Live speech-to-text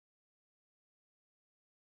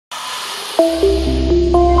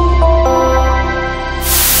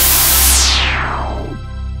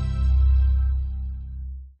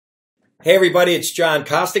Hey everybody, it's John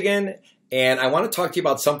Costigan, and I want to talk to you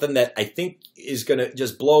about something that I think is going to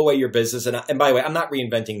just blow away your business. And by the way, I'm not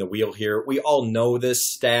reinventing the wheel here. We all know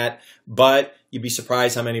this stat, but you'd be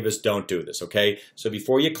surprised how many of us don't do this, okay? So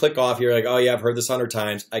before you click off, you're like, oh yeah, I've heard this 100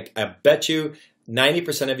 times. I bet you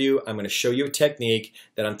 90% of you, I'm going to show you a technique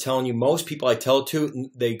that I'm telling you most people I tell it to,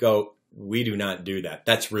 they go, we do not do that.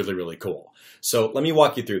 That's really, really cool. So let me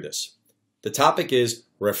walk you through this. The topic is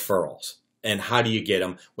referrals. And how do you get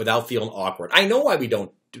them without feeling awkward? I know why we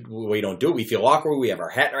don't do it. We feel awkward. We have our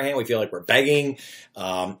hat in our hand. We feel like we're begging,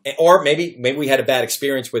 or maybe we had a bad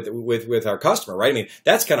experience with our customer, right? I mean,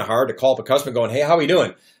 that's kind of hard to call up a customer going, "Hey, how are you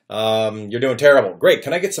doing? You're doing terrible. Great.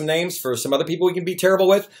 Can I get some names for some other people we can be terrible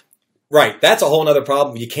with?" Right. That's a whole other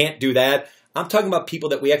problem. You can't do that. I'm talking about people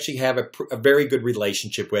that we actually have a very good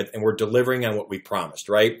relationship with, and we're delivering on what we promised,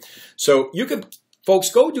 right? So you could.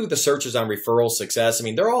 Folks, go do the searches on referral success. I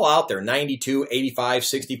mean, they're all out there. 92, 85,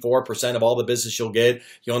 64% of all the business you'll get,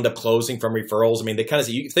 you'll end up closing from referrals. I mean, they kind of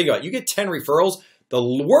say, you think about it, you get 10 referrals. The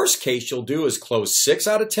worst case you'll do is close 6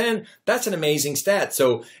 out of 10. That's an amazing stat.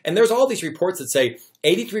 So, and there's all these reports that say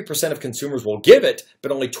 83% of consumers will give it,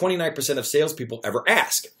 but only 29% of salespeople ever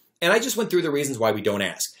ask. And I just went through the reasons why we don't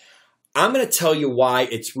ask. I'm going to tell you why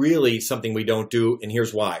it's really something we don't do, and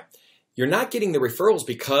here's why. You're not getting the referrals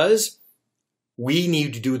because we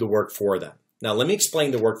need to do the work for them. Now, let me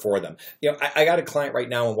explain the work for them. You know, I got a client right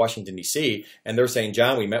now in Washington, D.C., and they're saying,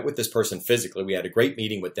 John, we met with this person physically. We had a great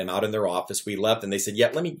meeting with them out in their office. We left, and they said, yeah,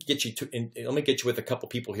 let me get you with a couple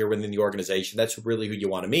people here within the organization. That's really who you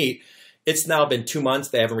want to meet. It's now been 2 months.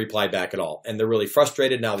 They haven't replied back at all, and they're really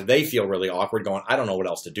frustrated now. That they feel really awkward, going, I don't know what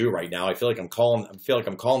else to do right now. I feel like I'm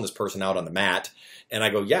calling this person out on the mat. And I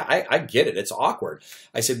go, yeah, I get it. It's awkward.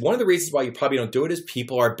 I said, one of the reasons why you probably don't do it is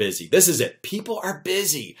people are busy. This is it. People are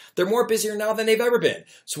busy. They're more busier now than they've ever been.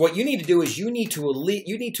 So what you need to do is you need to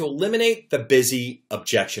eliminate the busy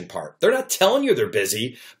objection part. They're not telling you they're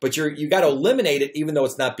busy, but you got to eliminate it even though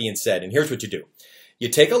it's not being said. And here's what you do. You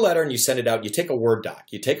take a letter and you send it out. You take a Word doc.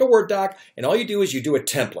 You take a Word doc, and all you do is you do a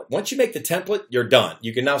template. Once you make the template, you're done.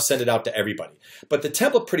 You can now send it out to everybody. But the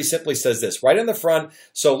template pretty simply says this, right on the front.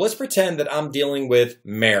 So let's pretend that I'm dealing with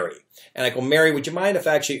Mary. And I go, Mary, would you mind if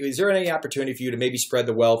is there any opportunity for you to maybe spread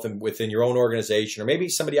the wealth within your own organization, or maybe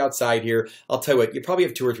somebody outside here? I'll tell you what, you probably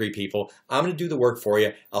have 2 or 3 people. I'm going to do the work for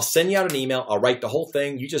you. I'll send you out an email. I'll write the whole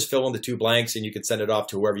thing. You just fill in the 2 blanks, and you can send it off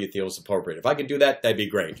to whoever you feel is appropriate. If I can do that, that'd be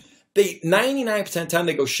great. 99% of the time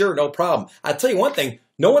they go, sure, no problem. I'll tell you one thing,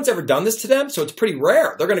 no one's ever done this to them, so it's pretty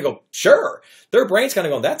rare. They're going to go, sure. Their brain's going to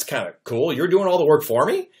go, that's kind of cool. You're doing all the work for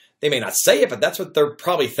me? They may not say it, but that's what they're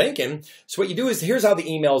probably thinking. So what you do is, here's how the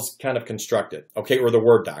email's kind of constructed, okay, or the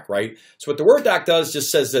Word doc, right? So what the Word doc does just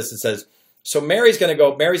says this. It says, so Mary's going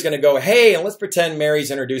to go, hey, and let's pretend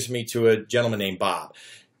Mary's introduced me to a gentleman named Bob.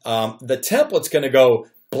 The template's going to go,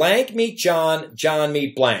 blank meet John, John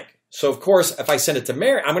meet blank. So, of course, if I send it to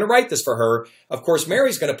Mary, I'm going to write this for her. Of course,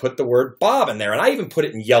 Mary's going to put the word Bob in there. And I even put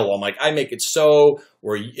it in yellow. I'm like, I make it so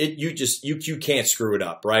where you can't screw it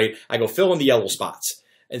up, right? I go fill in the yellow spots.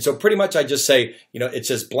 And so pretty much I just say, you know, it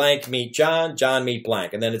says blank meet John, John meet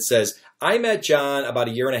blank. And then it says, I met John about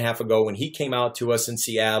 1.5 years ago when he came out to us in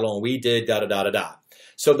Seattle and we did da-da-da-da-da.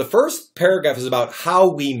 So the first paragraph is about how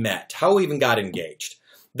we met, how we even got engaged.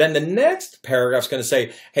 Then the next paragraph is going to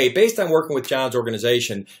say, hey, based on working with John's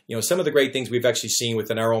organization, you know, some of the great things we've actually seen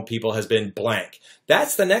within our own people has been blank.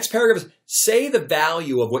 That's the next paragraph. Say the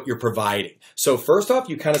value of what you're providing. So first off,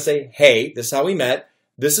 you kind of say, hey, this is how we met.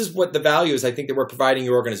 This is what the value is I think that we're providing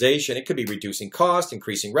your organization. It could be reducing cost,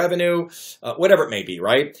 increasing revenue, whatever it may be,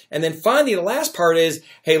 right? And then finally, the last part is,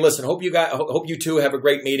 hey, listen, hope you two have a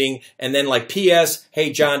great meeting. And then like P.S.,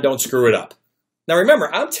 hey, John, don't screw it up. Now,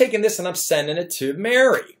 remember, I'm taking this and I'm sending it to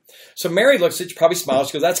Mary. So Mary looks at it, she probably smiles.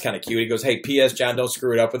 She goes, that's kind of cute. He goes, hey, P.S., John, don't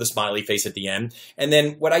screw it up, with a smiley face at the end. And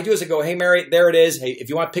then what I do is I go, hey, Mary, there it is. Hey, if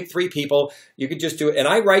you want to pick 3 people, you could just do it. And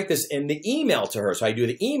I write this in the email to her. So I do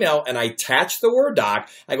the email and I attach the Word doc.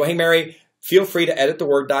 I go, hey, Mary, feel free to edit the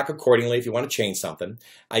Word doc accordingly if you want to change something.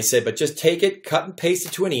 I said, but just take it, cut and paste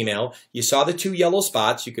it to an email. You saw the 2 yellow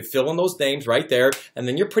spots. You could fill in those names right there. And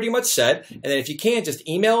then you're pretty much set. And then if you can't, just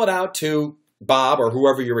email it out to Bob or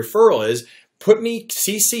whoever your referral is.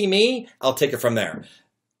 CC me, I'll take it from there.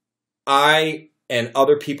 I and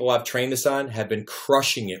other people I've trained this on have been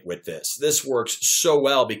crushing it with this. This works so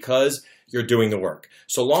well because you're doing the work.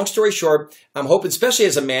 So long story short, I'm hoping, especially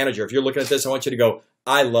as a manager, if you're looking at this, I want you to go,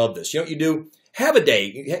 I love this. You know what you do? have a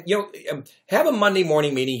day, have a Monday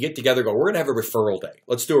morning meeting, get together, go, we're going to have a referral day.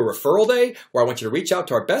 Let's do a referral day where I want you to reach out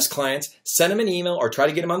to our best clients, send them an email or try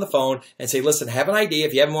to get them on the phone and say, listen, have an idea.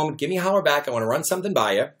 If you have a moment, give me a holler back. I want to run something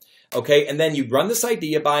by you. Okay, and then you run this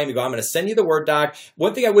idea by him. You go, I'm going to send you the Word doc.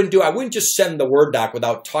 One thing I wouldn't do, I wouldn't just send the Word doc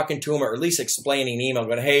without talking to him or at least explaining an email.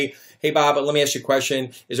 Going, hey Bob, let me ask you a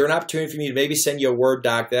question. Is there an opportunity for me to maybe send you a Word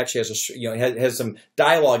doc that actually has some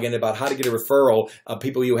dialogue in it about how to get a referral of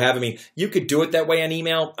people you have? I mean, you could do it that way on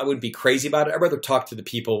email. I wouldn't be crazy about it. I'd rather talk to the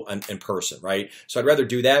people in person, right? So I'd rather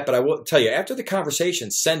do that. But I will tell you, after the conversation,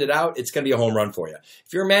 send it out. It's going to be a home run for you.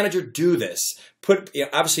 If you're a manager, do this.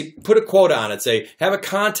 Obviously put a quote on it. Say, have a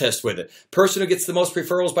contest with it. Person who gets the most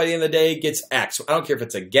referrals by the end of the day gets X. I don't care if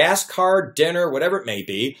it's a gas card, dinner, whatever it may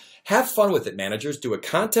be. Have fun with it, managers. Do a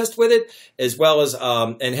contest with it as well as,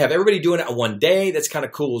 and have everybody doing it on one day. That's kind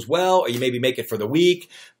of cool as well. Or you maybe make it for the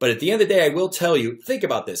week. But at the end of the day, I will tell you, think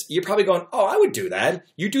about this. You're probably going, oh, I would do that.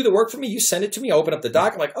 You do the work for me. You send it to me. I open up the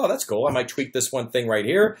doc. I'm like, oh, that's cool. I might tweak this one thing right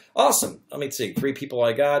here. Awesome. Let me see. 3 people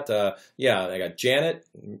I got. I got Janet,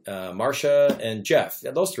 Marcia, and Jeff.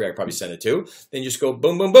 Yeah, those 3 I could probably send it to. Then you just go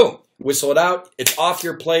boom, boom, boom. Whistle it out. It's off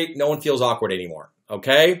your plate. No one feels awkward anymore.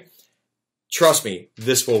 Okay? Trust me,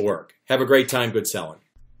 this will work. Have a great time. Good selling.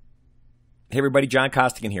 Hey everybody, John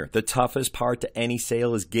Costigan here. The toughest part to any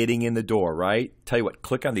sale is getting in the door, right? Tell you what,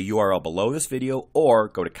 click on the URL below this video or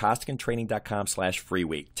go to costigantraining.com/free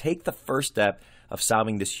week. Take the first step of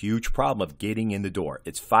solving this huge problem of getting in the door.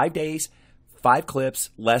 It's 5 days, 5 clips,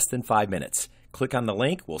 less than 5 minutes. Click on the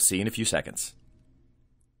link. We'll see you in a few seconds.